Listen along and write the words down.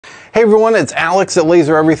Hey everyone, it's Alex at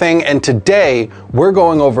Laser Everything, and today we're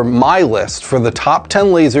going over my list for the top 10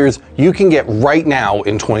 lasers you can get right now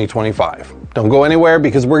in 2025. Don't go anywhere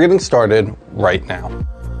because we're getting started right now.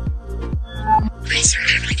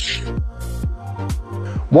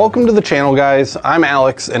 Welcome to the channel, guys. I'm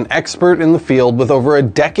Alex, an expert in the field with over a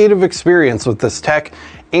decade of experience with this tech,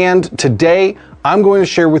 and today I'm going to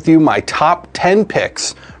share with you my top 10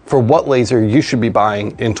 picks for what laser you should be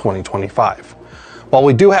buying in 2025. While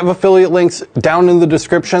we do have affiliate links down in the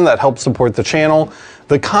description that help support the channel,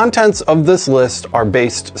 the contents of this list are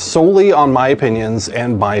based solely on my opinions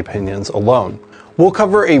and my opinions alone. We'll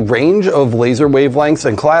cover a range of laser wavelengths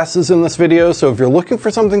and classes in this video, so if you're looking for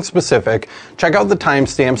something specific, check out the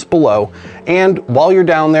timestamps below. And while you're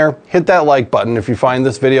down there, hit that like button if you find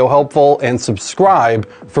this video helpful, and subscribe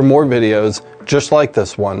for more videos just like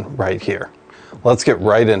this one right here. Let's get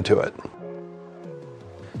right into it.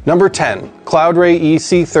 Number 10, Cloudray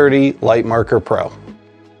EC30 LiteMarker Pro.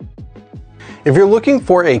 If you're looking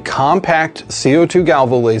for a compact CO2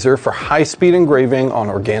 galvo laser for high-speed engraving on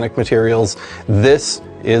organic materials, this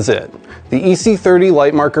is it. The EC30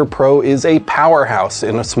 LiteMarker Pro is a powerhouse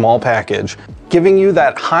in a small package, giving you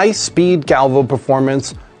that high-speed galvo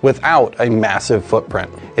performance without a massive footprint.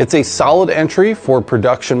 It's a solid entry for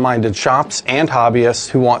production-minded shops and hobbyists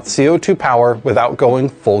who want CO2 power without going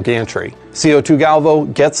full gantry. CO2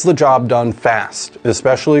 galvo gets the job done fast,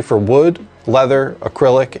 especially for wood, leather,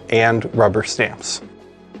 acrylic, and rubber stamps.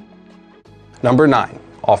 Number 9,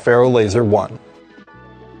 Aufero Laser 1.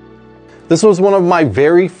 This was one of my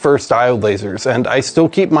very first diode lasers, and I still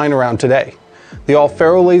keep mine around today. The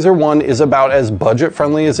Aufero Laser 1 is about as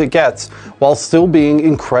budget-friendly as it gets, while still being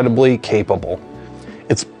incredibly capable.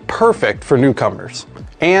 It's perfect for newcomers,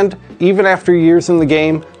 and even after years in the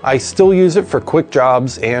game, I still use it for quick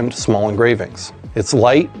jobs and small engravings. It's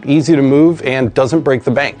light, easy to move, and doesn't break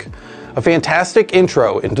the bank. A fantastic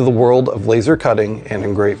intro into the world of laser cutting and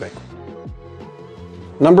engraving.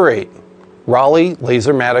 Number 8, Roly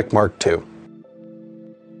LaserMATIC Mk2.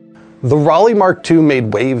 The Roly Mark II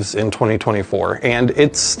made waves in 2024, and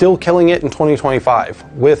it's still killing it in 2025.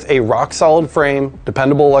 With a rock-solid frame,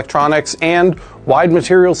 dependable electronics, and wide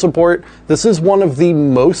material support, this is one of the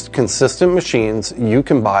most consistent machines you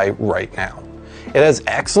can buy right now. It has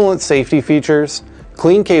excellent safety features,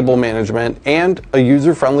 clean cable management, and a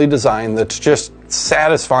user-friendly design that's just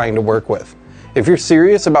satisfying to work with. If you're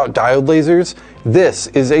serious about diode lasers, this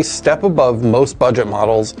is a step above most budget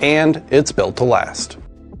models, and it's built to last.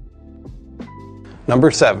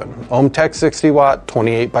 Number 7, OMTech 60 watt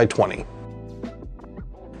 28x20.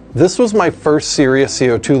 This was my first serious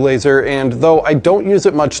CO2 laser, and though I don't use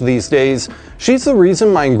it much these days, she's the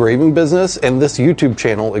reason my engraving business and this YouTube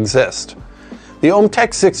channel exist. The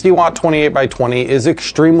OMTech 60 watt 28x20 is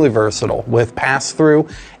extremely versatile, with pass-through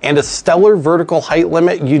and a stellar vertical height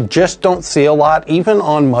limit you just don't see a lot, even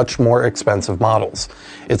on much more expensive models.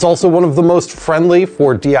 It's also one of the most friendly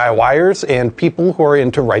for DIYers and people who are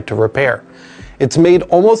into right to repair. It's made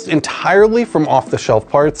almost entirely from off-the-shelf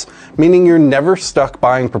parts, meaning you're never stuck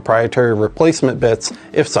buying proprietary replacement bits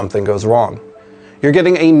if something goes wrong. You're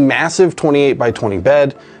getting a massive 28x20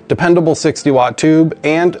 bed, dependable 60 watt tube,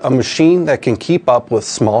 and a machine that can keep up with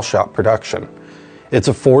small shop production. It's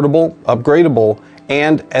affordable, upgradable,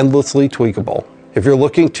 and endlessly tweakable. If you're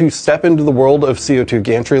looking to step into the world of CO2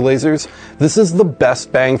 gantry lasers, this is the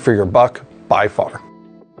best bang for your buck by far.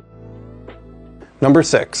 Number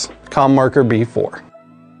 6, ComMarker B4.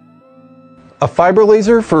 A fiber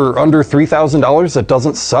laser for under $3,000 that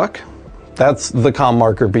doesn't suck? That's the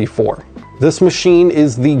ComMarker B4. This machine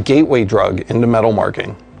is the gateway drug into metal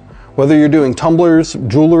marking. Whether you're doing tumblers,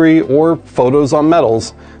 jewelry, or photos on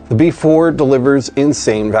metals, the B4 delivers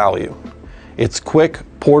insane value. It's quick,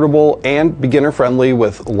 portable, and beginner-friendly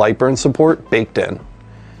with light burn support baked in.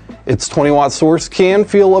 Its 20-watt source can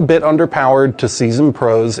feel a bit underpowered to seasoned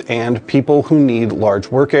pros and people who need large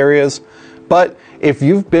work areas, but if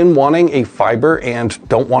you've been wanting a fiber and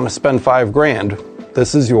don't want to spend $5 grand,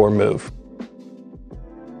 this is your move.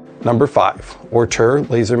 Number 5, Ortur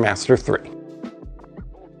LaserMaster 3.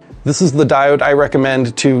 This is the diode I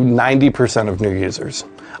recommend to 90% of new users.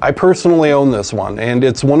 I personally own this one, and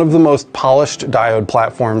it's one of the most polished diode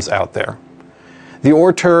platforms out there. The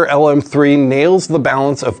Ortur LM3 nails the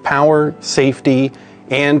balance of power, safety,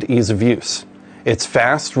 and ease of use. It's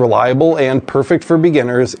fast, reliable, and perfect for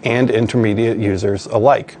beginners and intermediate users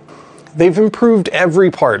alike. They've improved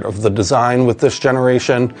every part of the design with this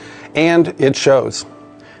generation, and it shows.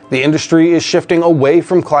 The industry is shifting away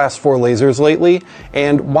from Class 4 lasers lately,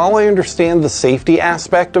 and while I understand the safety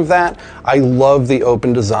aspect of that, I love the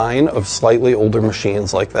open design of slightly older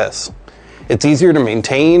machines like this. It's easier to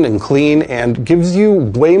maintain and clean and gives you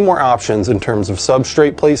way more options in terms of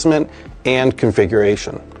substrate placement and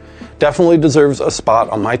configuration. Definitely deserves a spot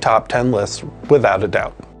on my top 10 list without a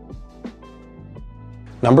doubt.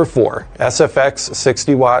 Number 4, SFX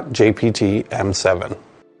 60 watt JPT M7.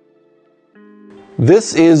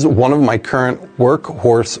 This is one of my current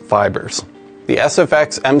workhorse fibers. The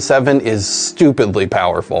SFX M7 is stupidly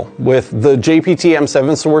powerful. With the JPT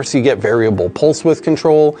M7 source, you get variable pulse width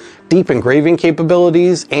control, deep engraving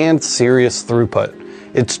capabilities, and serious throughput.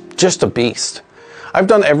 It's just a beast. I've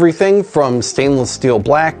done everything from stainless steel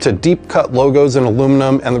black to deep cut logos in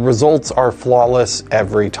aluminum, and the results are flawless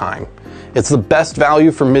every time. It's the best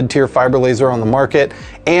value for mid-tier fiber laser on the market,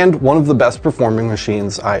 and one of the best performing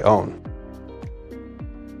machines I own.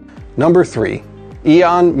 Number 3,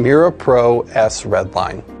 Aeon Mira Pro S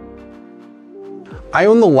Redline. I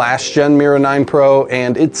own the last gen Mira 9 Pro,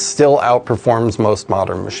 and it still outperforms most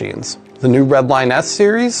modern machines. The new Redline S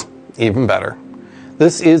series, even better.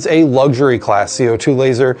 This is a luxury class CO2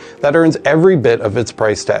 laser that earns every bit of its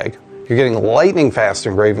price tag. You're getting lightning fast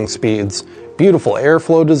engraving speeds, beautiful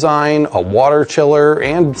airflow design, a water chiller,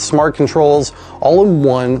 and smart controls, all in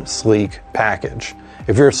one sleek package.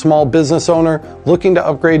 If you're a small business owner looking to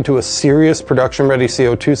upgrade to a serious production-ready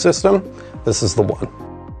CO2 system, this is the one.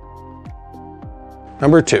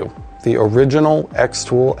 Number 2, the original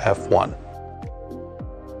xTool F1.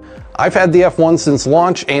 I've had the F1 since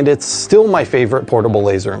launch, and it's still my favorite portable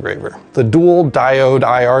laser engraver. The dual diode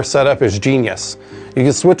IR setup is genius. You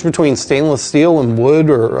can switch between stainless steel and wood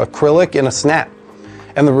or acrylic in a snap.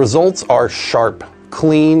 And the results are sharp,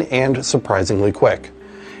 clean, and surprisingly quick.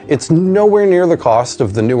 It's nowhere near the cost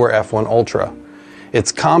of the newer F1 Ultra.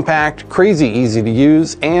 It's compact, crazy easy to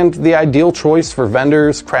use, and the ideal choice for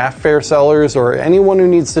vendors, craft fair sellers, or anyone who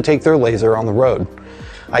needs to take their laser on the road.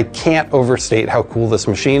 I can't overstate how cool this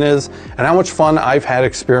machine is and how much fun I've had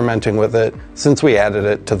experimenting with it since we added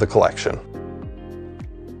it to the collection.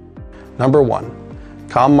 Number 1,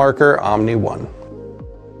 ComMarker Omni 1.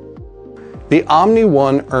 The Omni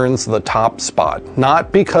 1 earns the top spot,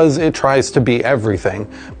 not because it tries to be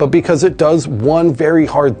everything, but because it does one very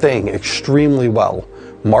hard thing extremely well,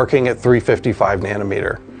 marking at 355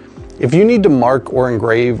 nanometer. If you need to mark or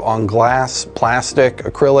engrave on glass, plastic,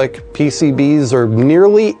 acrylic, PCBs, or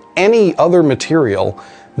nearly any other material,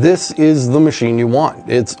 this is the machine you want.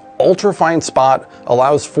 Its ultra-fine spot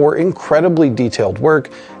allows for incredibly detailed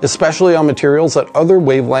work, especially on materials that other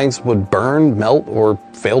wavelengths would burn, melt, or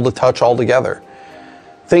fail to touch altogether.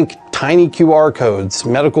 Think tiny QR codes,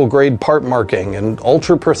 medical grade part marking, and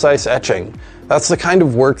ultra-precise etching. That's the kind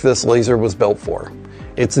of work this laser was built for.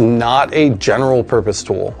 It's not a general purpose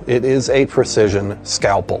tool, it is a precision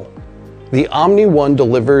scalpel. The Omni 1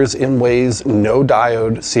 delivers in ways no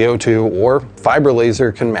diode, CO2, or fiber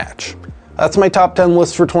laser can match. That's my top 10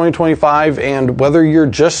 list for 2025, and whether you're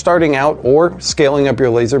just starting out or scaling up your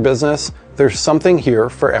laser business, there's something here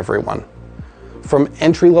for everyone. From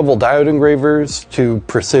entry-level diode engravers to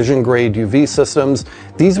precision-grade UV systems,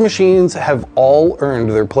 these machines have all earned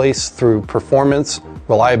their place through performance,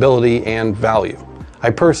 reliability, and value. I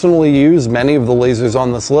personally use many of the lasers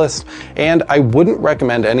on this list, and I wouldn't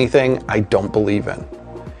recommend anything I don't believe in.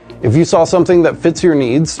 If you saw something that fits your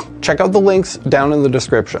needs, check out the links down in the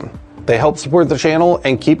description. They help support the channel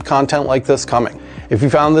and keep content like this coming. If you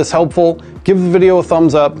found this helpful, give the video a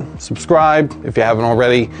thumbs up, subscribe if you haven't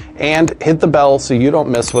already, and hit the bell so you don't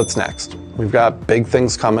miss what's next. We've got big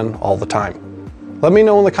things coming all the time. Let me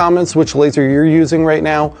know in the comments which laser you're using right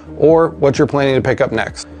now or what you're planning to pick up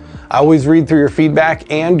next. I always read through your feedback,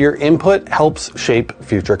 and your input helps shape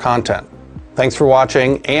future content. Thanks for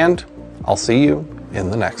watching, and I'll see you in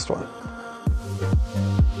the next one.